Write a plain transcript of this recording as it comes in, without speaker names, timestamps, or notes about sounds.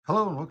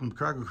Hello and welcome to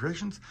Kragle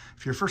Kreations.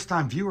 If you're a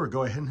first-time viewer,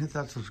 go ahead and hit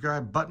that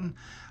subscribe button.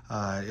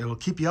 It'll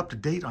keep you up to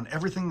date on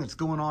everything that's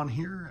going on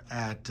here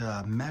at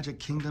Magic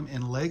Kingdom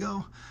in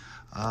Lego.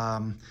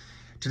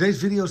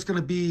 Today's video is going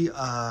to be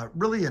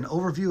really an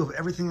overview of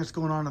everything that's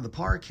going on in the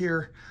park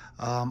here.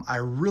 I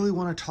really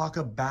want to talk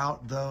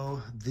about, though,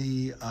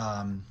 the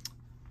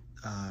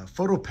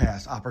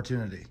Photopass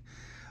opportunity.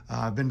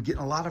 I've been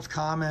getting a lot of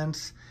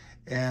comments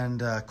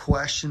and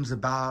questions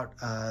about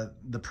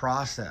the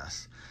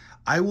process.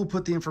 I will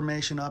put the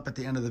information up at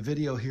the end of the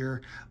video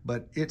here,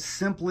 but it's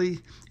simply,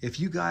 if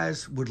you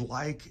guys would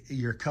like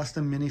your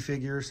custom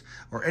minifigures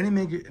or any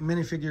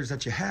minifigures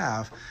that you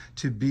have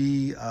to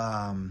be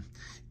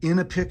in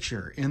a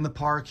picture in the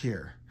park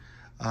here,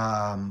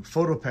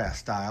 Photopass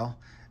style,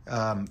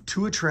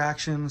 to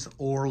attractions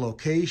or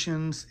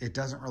locations, it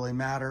doesn't really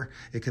matter.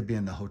 It could be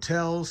in the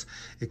hotels,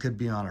 it could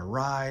be on a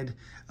ride,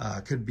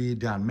 it could be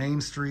down Main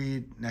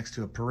Street next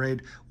to a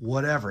parade,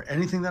 whatever.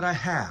 Anything that I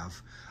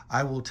have,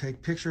 I will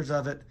take pictures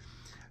of it,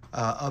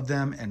 of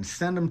them, and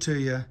send them to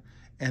you.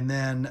 And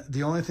then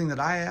the only thing that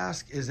I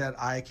ask is that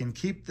I can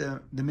keep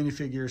the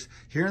minifigures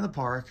here in the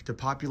park to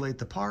populate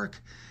the park,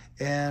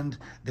 and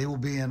they will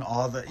be in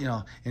all the,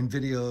 in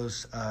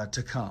videos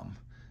to come.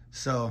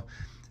 So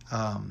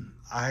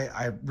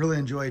I really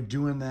enjoy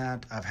doing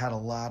that. I've had a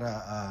lot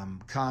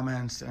of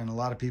comments, and a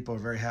lot of people are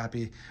very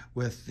happy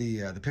with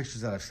the pictures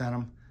that I've sent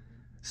them.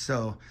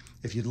 So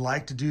if you'd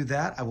like to do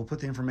that, I will put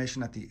the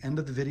information at the end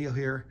of the video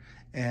here,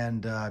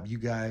 and you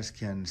guys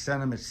can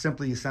send them. It's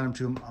simply you send them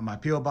to my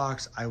P.O.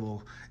 box. I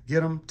will get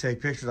them, take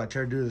pictures. I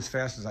try to do it as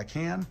fast as I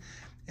can,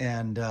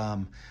 and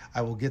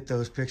I will get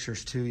those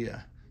pictures to you.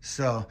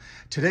 So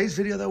today's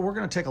video, though, we're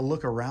going to take a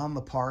look around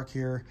the park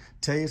here,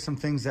 tell you some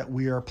things that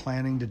we are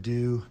planning to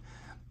do.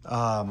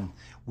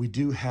 We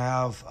do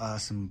have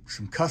some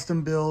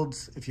custom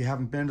builds. If you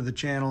haven't been to the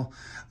channel,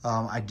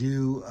 I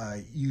do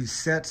use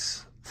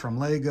sets from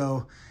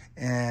Lego,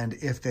 and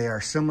if they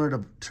are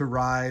similar to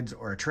rides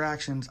or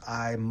attractions,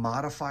 I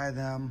modify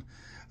them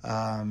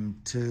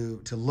to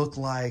look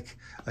like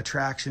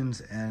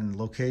attractions and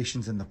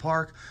locations in the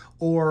park,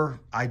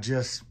 or I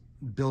just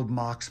build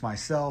mocks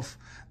myself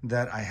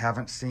that I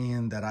haven't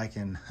seen that I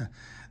can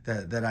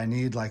that I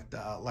need,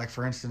 like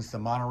for instance the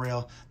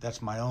monorail.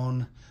 That's my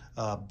own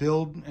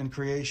build and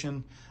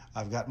creation.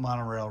 I've got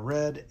monorail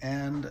red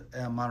and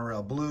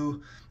monorail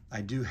blue. I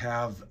do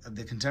have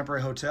the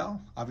Contemporary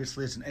Hotel.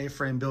 Obviously, it's an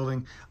A-frame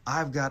building.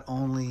 I've got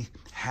only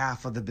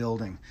half of the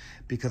building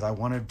because I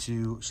wanted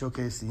to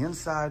showcase the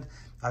inside.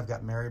 I've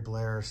got Mary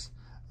Blair's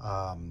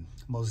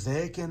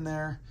mosaic in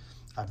there.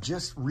 I've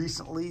just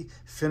recently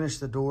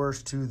finished the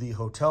doors to the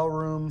hotel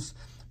rooms,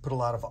 put a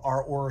lot of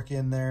artwork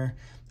in there.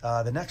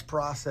 The next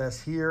process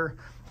here,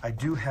 I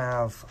do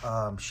have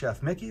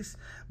Chef Mickey's,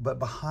 but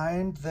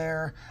behind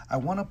there, I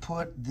want to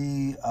put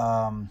the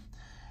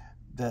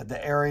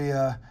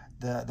area,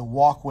 the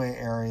walkway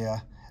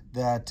area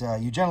that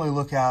you generally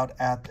look out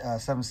at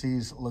Seven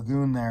Seas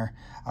Lagoon there.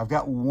 I've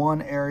got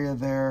one area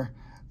there,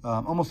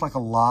 almost like a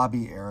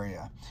lobby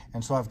area.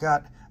 And so I've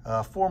got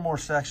 4 more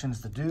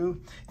sections to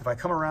do. If I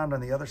come around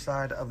on the other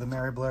side of the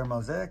Mary Blair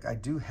mosaic, I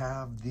do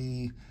have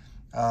the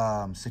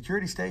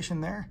security station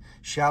there.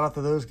 Shout out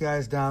to those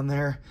guys down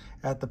there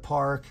at the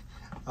park.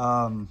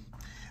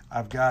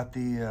 I've got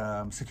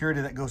the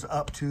security that goes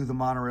up to the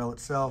monorail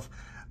itself.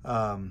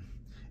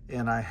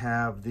 And I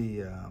have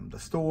the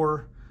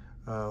store,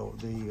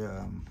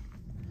 the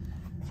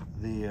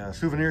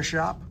souvenir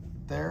shop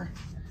there.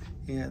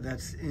 Yeah,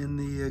 that's in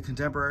the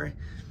Contemporary.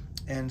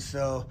 And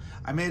so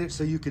I made it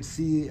so you could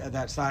see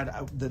that side.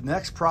 The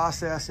next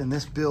process in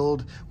this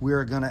build,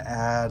 we're gonna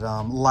add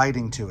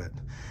lighting to it.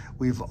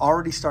 We've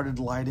already started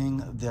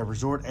lighting the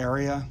resort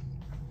area.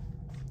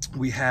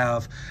 We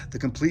have the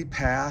complete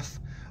path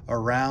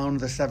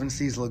around the Seven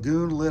Seas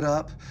Lagoon lit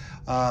up.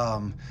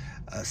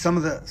 Some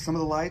of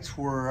the lights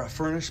were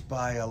furnished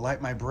by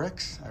Light My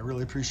Bricks. I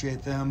really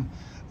appreciate them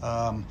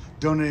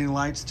donating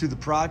lights to the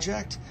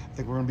project. I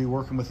think we're going to be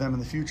working with them in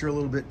the future a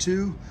little bit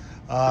too.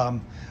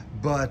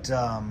 But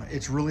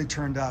it's really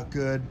turned out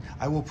good.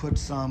 I will put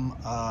some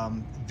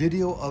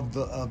video of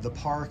the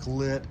park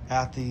lit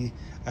at the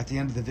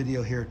end of the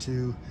video here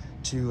too,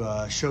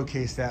 to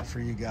showcase that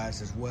for you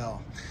guys as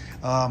well.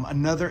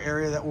 Another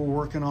area that we're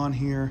working on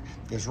here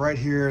is right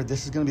here.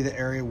 This is going to be the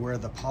area where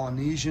the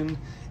Polynesian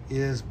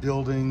is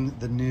building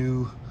the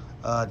new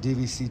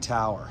DVC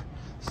tower.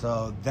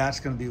 So that's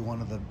going to be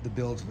one of the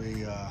builds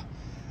we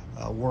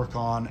work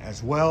on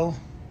as well.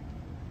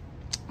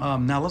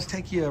 Now let's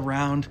take you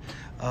around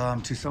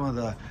to some of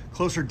the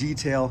closer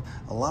detail.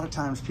 A lot of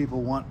times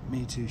people want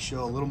me to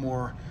show a little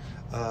more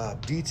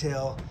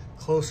detail,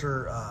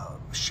 closer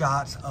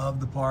shots of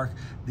the park.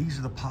 These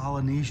are the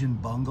Polynesian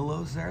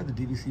bungalows there, the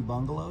DVC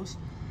bungalows.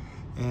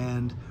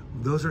 And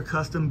those are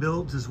custom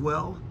builds as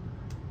well.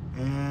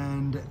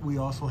 And we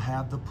also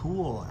have the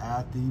pool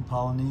at the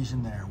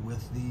Polynesian there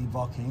with the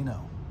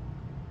volcano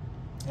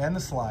and the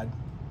slide.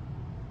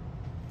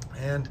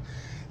 And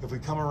if we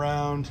come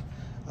around,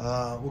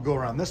 we'll go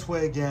around this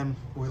way again.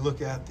 We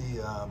look at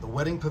the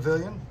wedding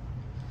pavilion.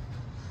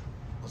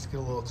 let's get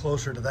a little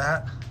closer to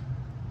that.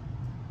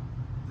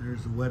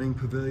 There's the wedding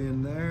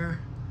pavilion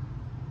there,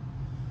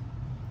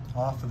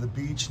 off of the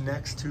beach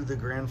next to the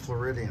Grand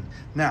Floridian.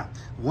 Now,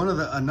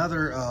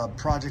 another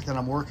project that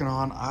I'm working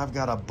on, I've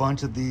got a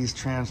bunch of these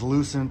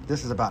translucent.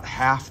 This is about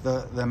half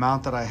the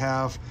amount that I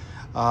have.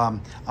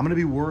 I'm gonna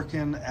be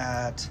working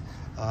at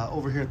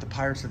over here at the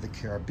Pirates of the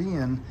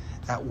Caribbean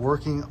at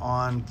working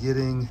on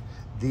getting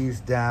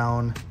these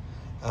down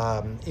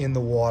in the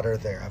water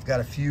there. I've got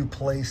a few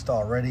placed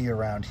already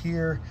around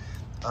here.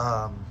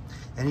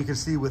 And you can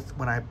see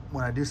when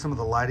I do some of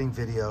the lighting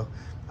video,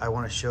 I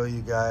want to show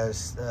you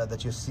guys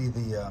that you'll see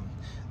the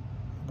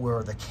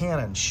where the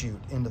cannons shoot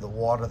into the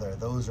water there.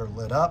 Those are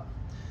lit up,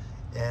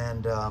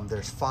 and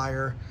there's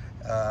fire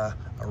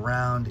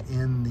around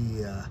in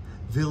the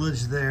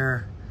village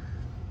there,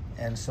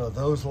 and so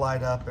those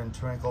light up and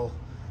twinkle,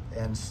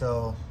 and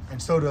so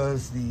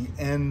does the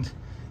end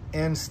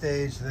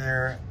stage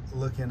there,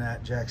 looking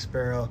at Jack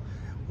Sparrow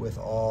with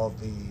all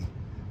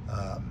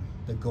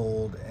the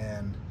gold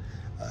and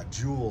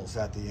jewels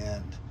at the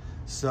end.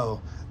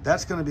 So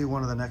that's going to be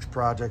one of the next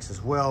projects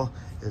as well,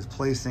 is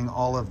placing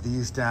all of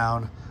these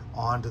down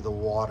onto the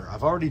water.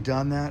 I've already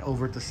done that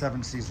over at the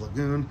Seven Seas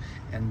Lagoon,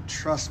 and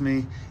trust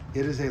me,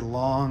 it is a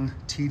long,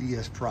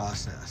 tedious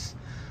process.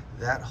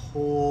 That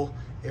whole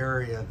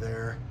area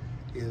there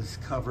is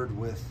covered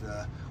with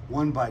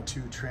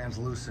 1x2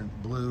 translucent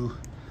blue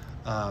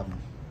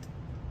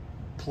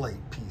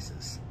plate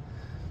pieces,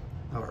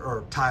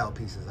 or tile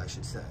pieces, I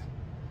should say.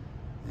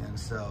 And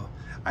so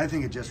I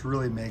think it just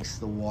really makes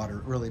the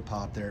water really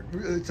pop there.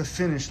 It's a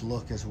finished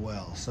look as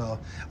well. So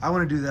I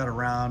want to do that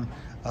around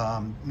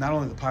not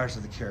only the Pirates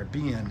of the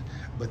Caribbean,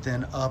 but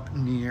then up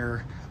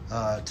near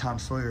Tom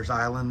Sawyer's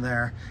Island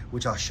there,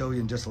 which I'll show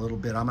you in just a little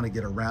bit. I'm going to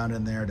get around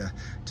in there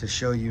to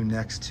show you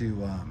next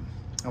to,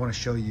 I want to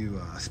show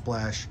you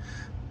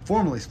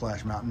formerly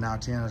Splash Mountain, now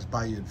Tiana's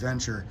Bayou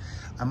Adventure.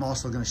 I'm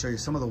also going to show you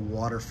some of the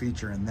water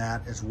feature in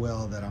that as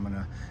well, that I'm going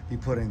to be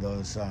putting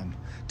those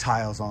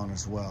tiles on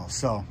as well.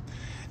 So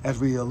as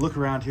we look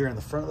around here in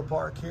the front of the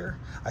park here,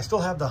 I still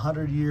have the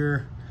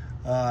 100-year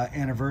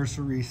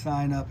anniversary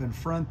sign up in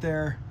front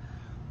there.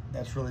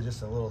 That's really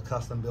just a little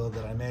custom build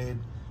that I made.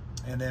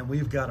 And then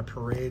we've got a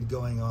parade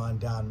going on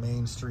down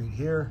Main Street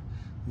here.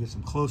 We get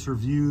some closer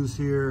views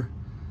here.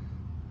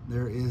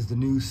 There is the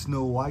new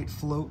Snow White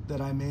float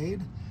that I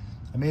made.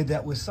 I made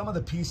that with some of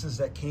the pieces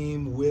that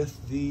came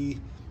with the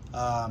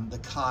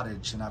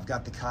cottage, and I've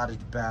got the cottage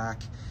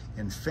back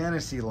in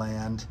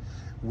Fantasyland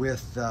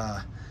with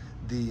the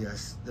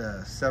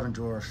Seven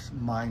Dwarfs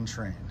Mine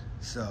Train.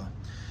 So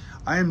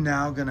I am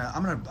now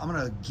I'm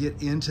gonna get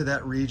into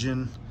that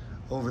region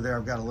over there.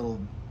 I've got a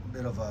little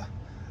bit of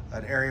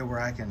an area where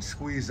I can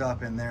squeeze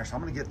up in there. So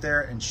I'm gonna get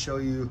there and show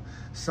you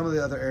some of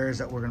the other areas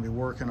that we're gonna be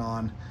working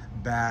on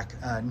back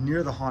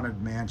near the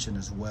Haunted Mansion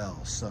as well.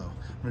 So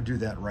I'm gonna do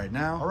that right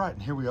now. All right,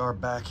 and here we are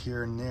back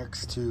here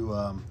next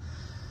to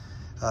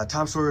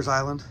Tom Sawyer's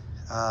Island,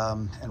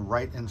 and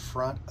right in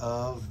front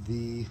of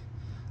the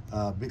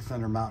Big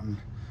Thunder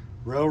Mountain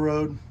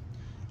Railroad,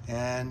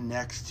 and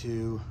next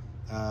to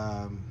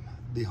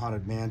the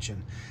Haunted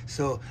Mansion.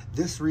 So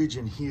this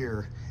region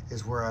here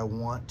is where I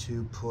want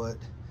to put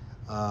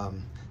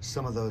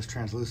some of those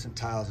translucent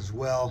tiles as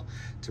well,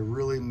 to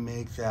really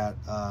make that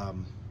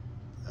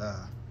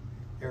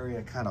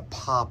area kind of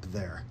pop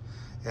there.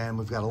 And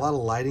we've got a lot of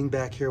lighting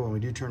back here when we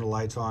do turn the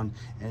lights on,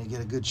 and you get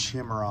a good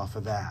shimmer off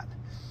of that,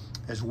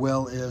 as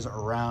well as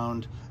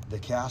around the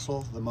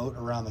castle, the moat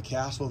around the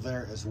castle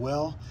there as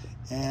well,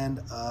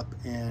 and up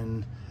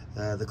in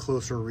the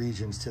closer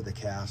regions to the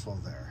castle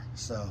there.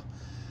 So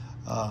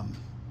and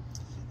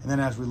then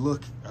as we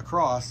look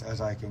across,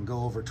 as I can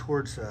go over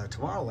towards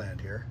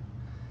Tomorrowland here,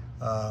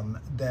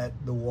 that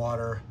the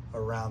water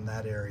around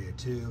that area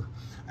too,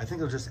 I think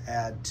it'll just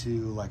add to,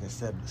 like I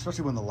said,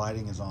 especially when the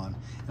lighting is on,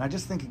 and I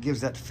just think it gives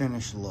that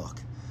finished look.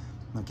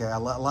 Okay, a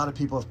lot of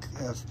people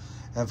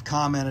have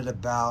commented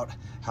about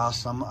how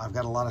I've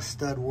got a lot of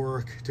stud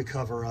work to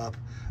cover up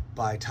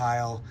by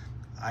tile.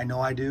 I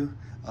know I do.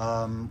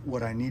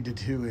 What I need to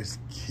do is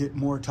get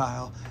more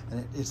tile,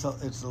 and it's a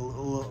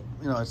little,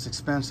 you know, it's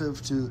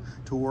expensive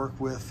to work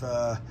with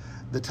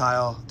the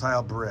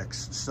tile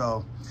bricks.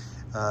 So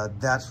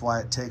that's why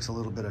it takes a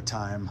little bit of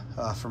time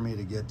for me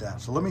to get that.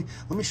 So let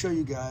me show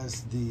you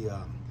guys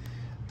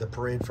the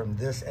parade from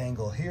this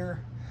angle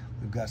here.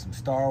 We've got some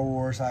Star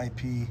Wars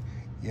IP.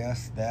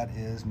 Yes, that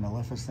is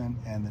Maleficent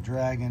and the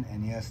dragon,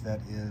 and yes, that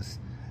is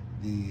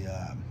the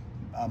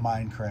a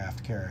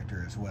Minecraft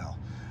character as well.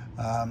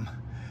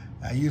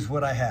 I use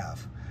what I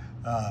have.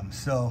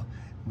 So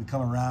we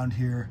come around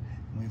here,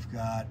 and we've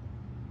got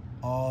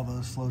all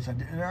those floats.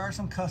 There are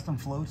some custom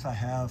floats. I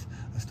have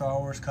a Star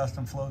Wars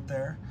custom float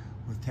there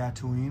with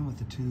Tatooine, with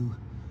the two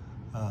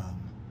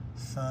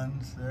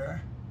suns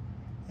there,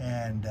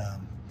 and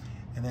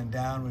then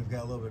down we've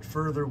got a little bit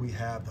further, we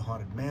have the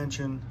Haunted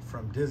Mansion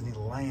from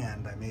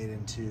Disneyland. I made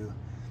into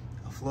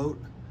a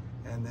float,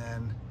 and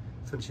then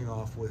finishing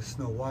off with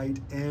Snow White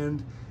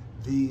and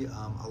the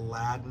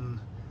Aladdin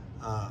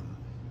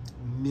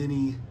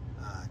mini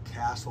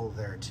castle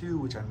there too,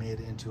 which I made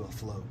into a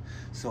float.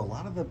 So a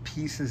lot of the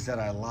pieces that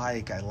I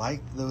like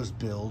those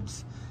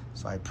builds.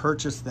 So I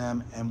purchased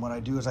them, and what I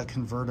do is I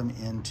convert them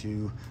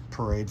into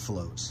parade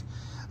floats.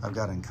 I've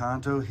got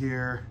Encanto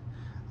here.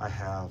 I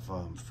have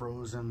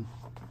Frozen,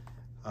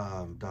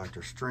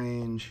 Doctor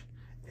Strange,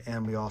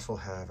 and we also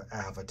have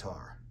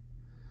Avatar.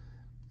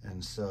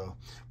 And so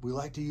we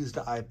like to use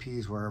the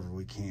IPs wherever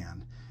we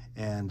can.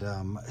 And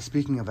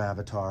speaking of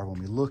Avatar, when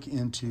we look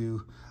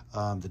into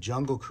the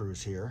Jungle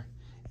Cruise here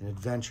in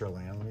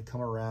Adventureland, let me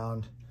come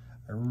around.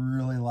 I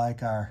really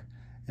like our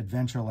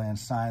Adventureland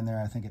sign there.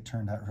 I think it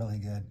turned out really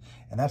good.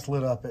 And that's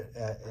lit up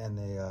in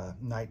the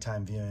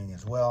nighttime viewing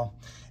as well.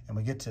 And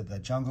we get to the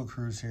Jungle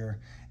Cruise here.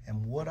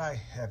 And what I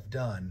have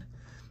done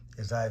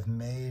is I've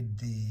made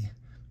the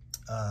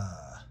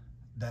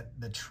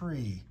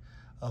tree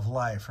of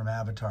life from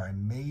Avatar. I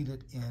made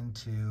it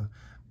into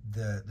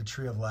the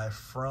tree of life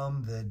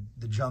from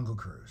the Jungle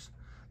Cruise,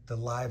 the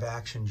live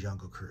action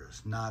Jungle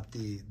Cruise, not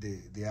the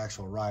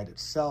actual ride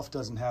itself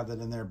doesn't have that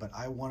in there, but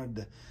I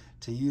wanted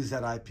to use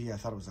that IP. I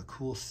thought it was a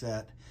cool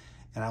set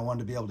and I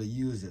wanted to be able to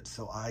use it.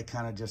 So I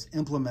kind of just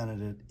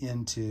implemented it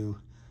into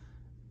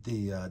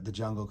the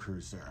Jungle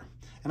Cruise there.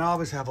 And I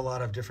always have a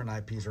lot of different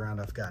IPs around.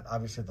 I've got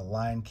obviously the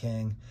Lion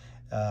King,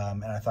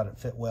 and I thought it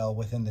fit well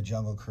within the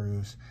Jungle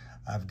Cruise.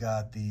 I've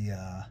got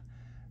the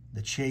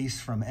chase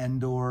from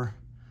Endor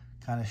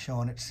kind of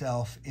showing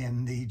itself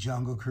in the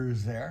Jungle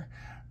Cruise there,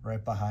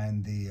 right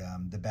behind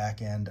the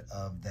back end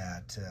of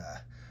that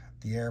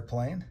the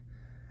airplane.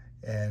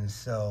 And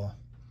so,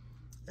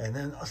 and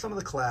then some of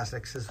the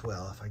classics as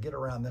well. If I get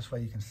around this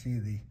way, you can see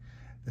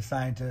the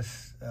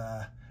scientists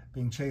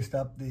being chased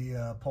up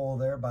the pole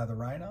there by the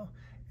rhino,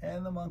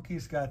 and the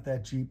monkey's got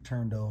that Jeep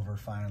turned over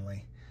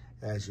finally,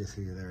 as you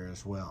see there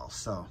as well.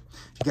 So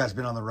if you guys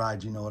been on the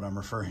ride, you know what I'm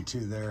referring to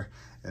there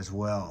as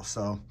well.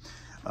 So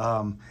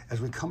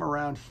as we come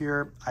around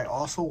here, I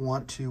also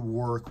want to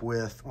work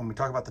with, when we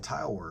talk about the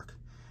tile work,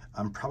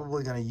 I'm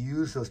probably going to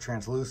use those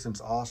translucents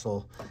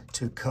also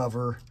to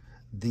cover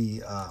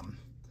the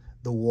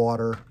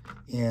water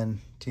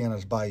in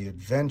Tiana's Bayou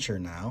Adventure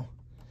now.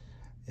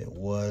 It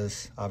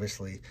was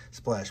obviously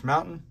Splash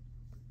Mountain.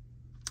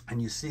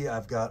 And you see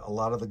I've got a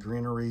lot of the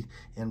greenery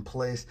in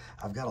place.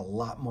 I've got a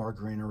lot more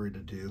greenery to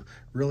do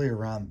really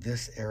around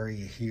this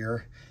area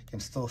here. You can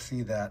still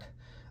see that,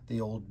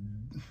 the old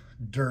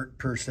dirt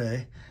per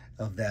se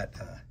of that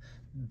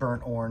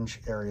burnt orange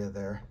area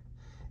there.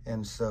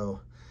 And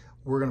so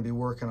we're gonna be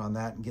working on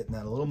that and getting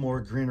that a little more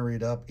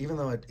greeneried up, even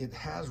though it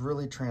has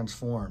really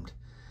transformed.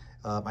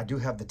 I do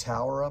have the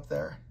tower up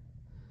there,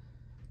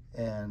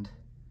 and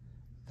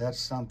that's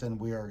something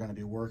we are gonna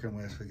be working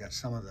with. We got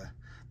some of the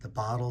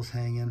bottles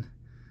hanging,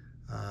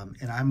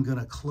 and I'm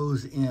gonna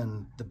close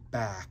in the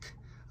back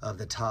of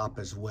the top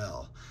as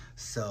well.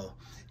 So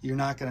you're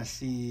not gonna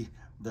see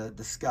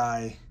the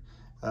sky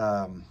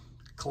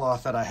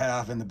cloth that I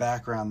have in the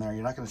background there.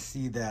 You're not gonna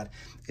see that.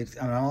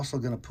 I'm also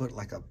gonna put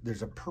like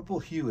there's a purple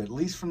hue, at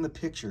least from the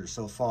picture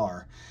so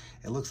far.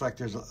 It looks like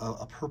there's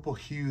a purple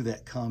hue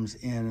that comes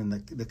in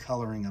the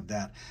coloring of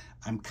that.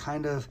 I'm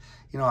kind of,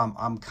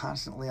 I'm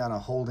constantly on a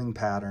holding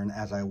pattern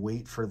as I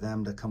wait for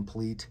them to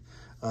complete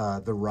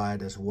the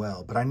ride as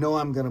well. But I know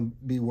I'm going to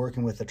be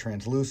working with the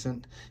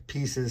translucent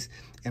pieces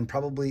and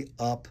probably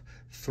up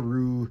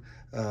through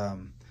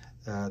the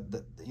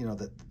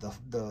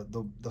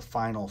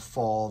final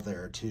fall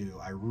there too.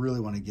 I really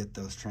want to get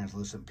those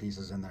translucent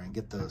pieces in there and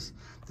get the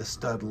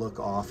stud look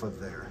off of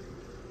there.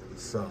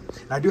 So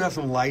I do have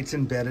some lights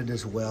embedded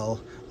as well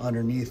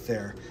underneath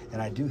there,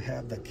 and I do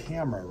have the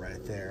camera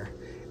right there,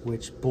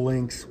 which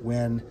blinks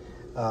when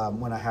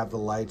I have the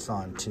lights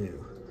on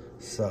too.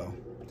 So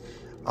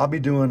I'll be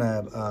doing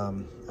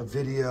a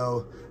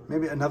video,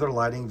 maybe another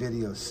lighting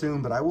video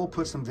soon, but I will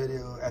put some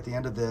video at the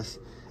end of this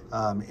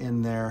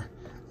in there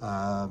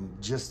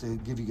just to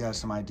give you guys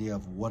some idea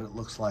of what it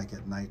looks like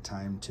at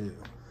nighttime too.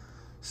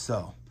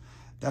 So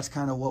that's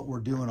kind of what we're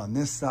doing on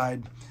this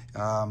side.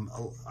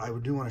 I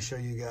do want to show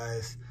you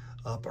guys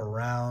up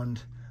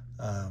around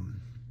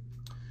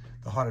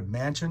the Haunted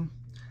Mansion.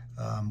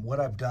 What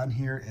I've done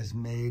here is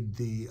made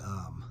the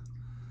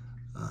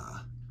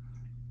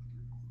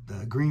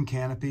green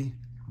canopy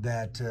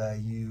that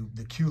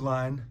the queue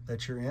line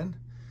that you're in,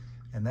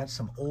 and that's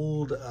some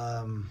old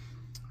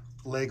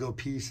Lego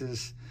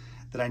pieces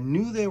that I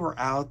knew they were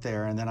out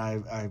there, and then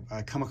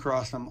I come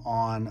across them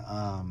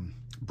on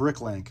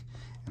Bricklink,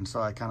 and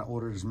so I kind of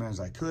ordered as many as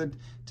I could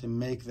to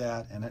make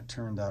that, and it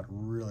turned out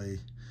really,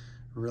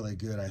 really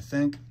good, I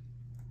think.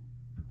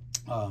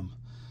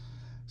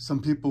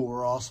 Some people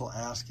were also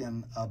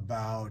asking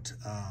about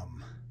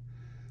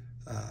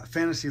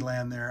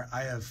Fantasyland there.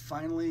 I have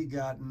finally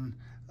gotten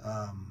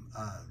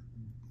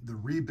the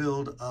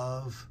rebuild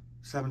of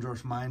Seven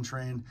Dwarfs Mine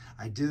Train.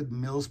 I did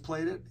Mills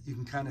plate it. You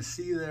can kind of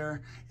see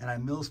there, and I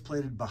Mills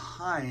plated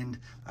behind.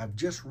 I've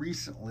just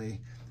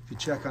recently, if you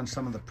check on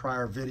some of the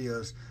prior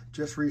videos,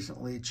 just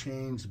recently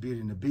changed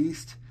Beauty and the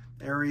Beast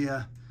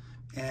area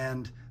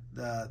and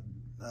the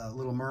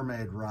Little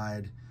Mermaid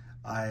ride.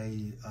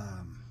 I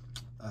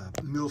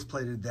Mills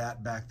plated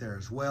that back there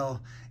as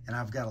well. And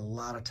I've got a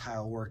lot of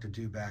tile work to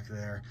do back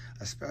there,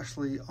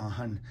 especially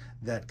on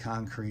that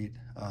concrete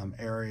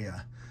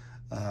area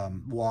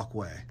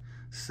walkway.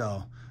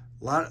 So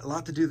a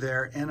lot to do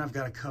there, and I've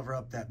got to cover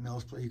up that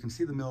Mills plate. You can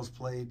see the Mills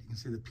plate, you can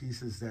see the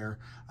pieces there.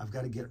 I've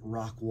got to get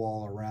rock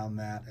wall around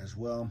that as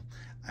well.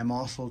 I'm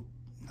also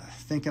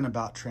thinking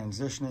about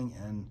transitioning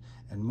and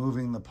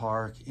moving the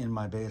park in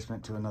my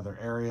basement to another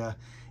area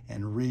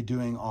and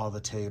redoing all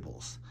the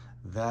tables.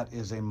 That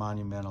is a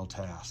monumental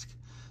task.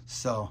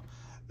 So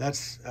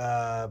that's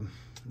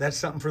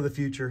something for the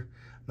future.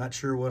 Not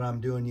sure what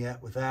I'm doing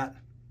yet with that,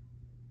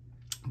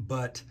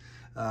 but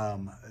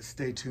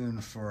stay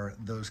tuned for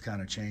those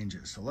kind of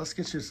changes. So let's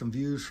get you some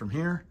views from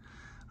here.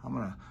 I'm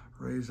gonna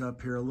raise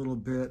up here a little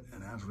bit,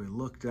 and as we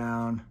look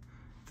down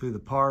through the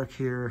park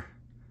here,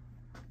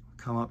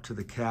 come up to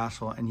the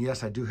castle. And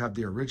yes, I do have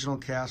the original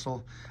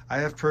castle I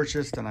have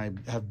purchased, and I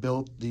have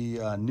built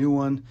the new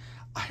one.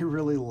 I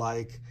really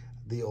like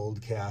the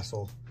old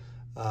castle,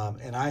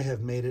 and I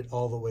have made it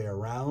all the way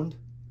around,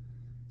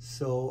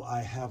 so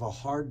I have a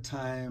hard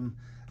time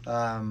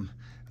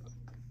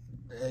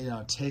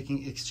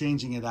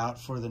exchanging it out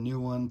for the new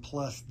one.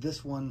 Plus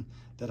this one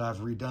that I've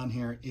redone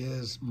here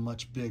is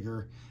much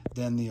bigger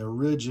than the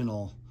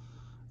original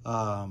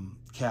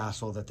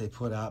castle that they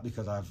put out,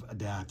 because I've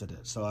adapted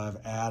it. So I've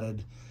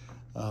added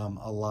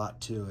a lot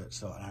to it.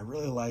 So, and I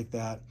really like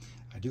that.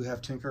 I do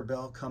have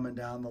Tinkerbell coming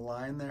down the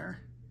line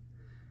there,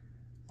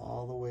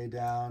 all the way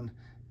down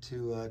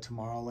to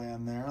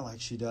Tomorrowland there, like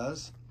she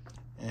does.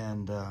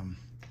 And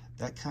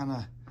that kind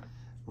of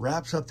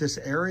wraps up this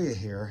area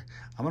here.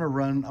 I'm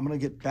gonna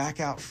get back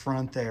out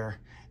front there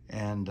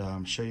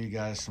and show you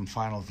guys some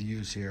final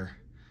views here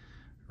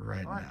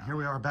right now. Here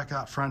we are back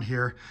out front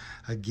here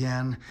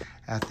again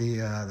at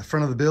the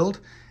front of the build,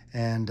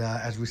 and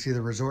as we see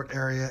the resort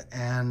area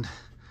and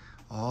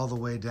all the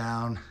way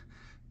down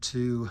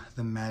to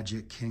the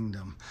Magic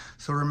Kingdom.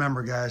 So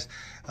remember, guys,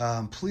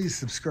 please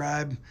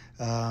subscribe,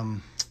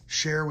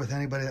 share with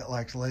anybody that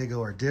likes Lego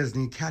or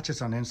Disney. Catch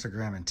us on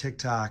Instagram and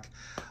TikTok.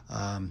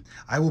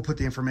 I will put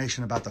the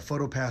information about the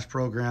Photopass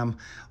program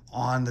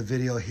on the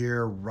video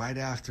here right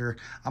after.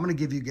 I'm going to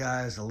give you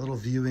guys a little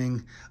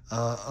viewing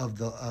of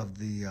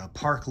the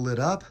park lit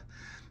up,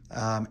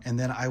 and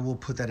then I will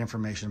put that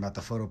information about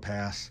the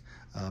Photopass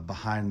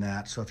behind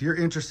that. So if you're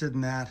interested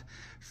in that,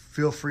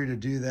 feel free to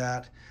do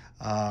that.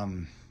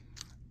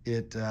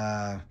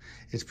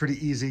 It's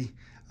pretty easy.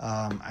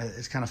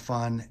 It's kind of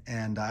fun,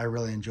 and I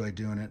really enjoy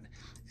doing it.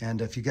 And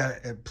if you got,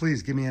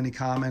 please give me any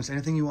comments,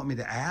 anything you want me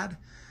to add,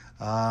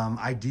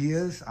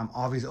 ideas. I'm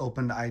always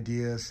open to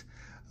ideas.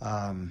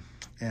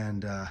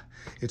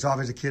 It's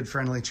always a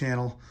kid-friendly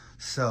channel,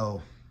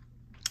 so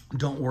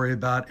don't worry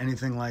about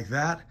anything like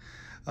that.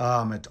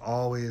 It's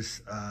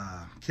always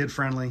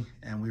kid-friendly,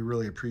 and we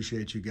really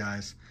appreciate you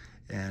guys.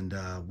 And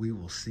we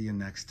will see you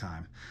next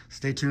time.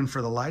 Stay tuned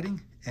for the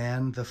lighting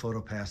and the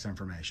Photopass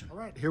information. All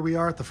right, here we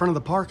are at the front of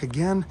the park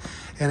again.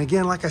 And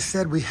again, like I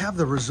said, we have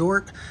the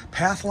resort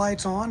path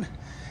lights on,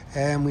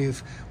 and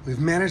we've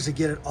managed to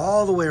get it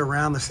all the way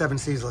around the Seven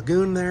Seas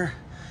Lagoon there.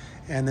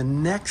 And the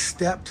next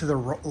step to the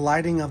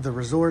lighting of the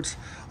resorts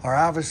are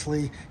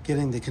obviously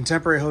getting the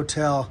Contemporary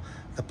Hotel,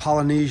 the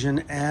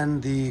Polynesian,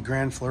 and the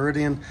Grand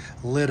Floridian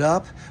lit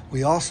up.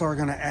 We also are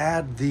gonna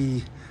add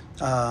the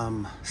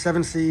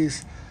Seven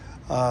Seas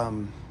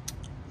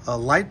a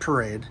light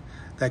parade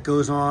that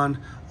goes on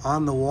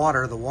the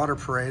water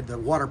parade, the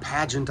water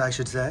pageant, I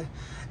should say.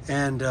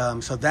 And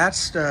so that's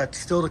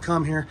still to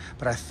come here.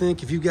 But I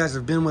think if you guys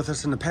have been with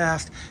us in the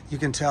past, you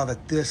can tell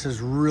that this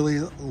has really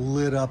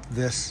lit up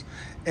this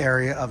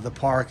area of the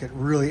park. It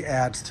really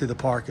adds to the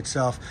park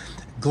itself.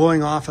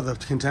 Glowing off of the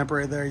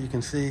Contemporary there, you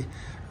can see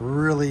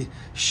really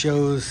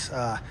shows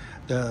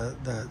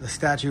the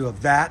statue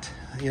of that,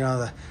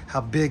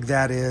 how big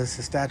that is,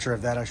 the stature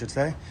of that, I should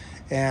say.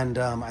 And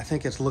I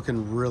think it's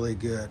looking really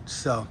good.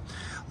 So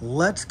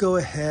let's go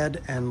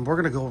ahead, and we're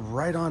gonna go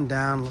right on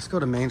down. Let's go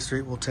to Main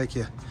Street. We'll take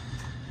you,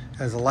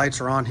 as the lights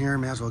are on here,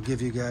 may as well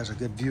give you guys a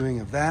good viewing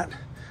of that.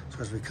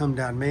 So as we come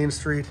down Main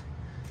Street,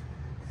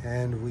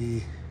 and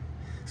we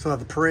still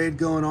have the parade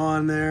going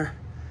on there.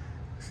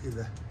 See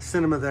the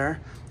cinema there,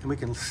 and we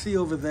can see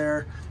over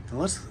there. And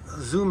let's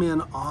zoom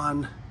in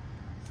on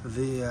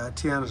the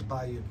Tiana's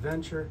Bayou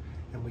Adventure,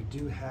 and we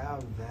do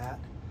have that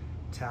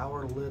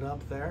tower lit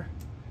up there.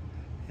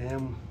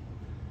 And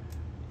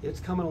it's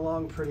coming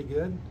along pretty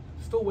good.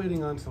 Still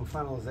waiting on some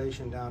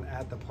finalization down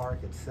at the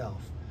park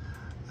itself,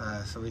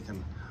 so we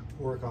can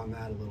work on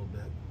that a little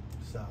bit.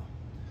 So,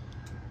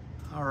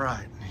 all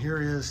right, here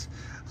is,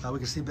 we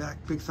can see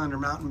Big Thunder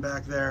Mountain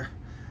back there,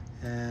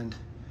 and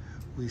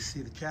we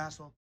see the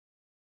castle.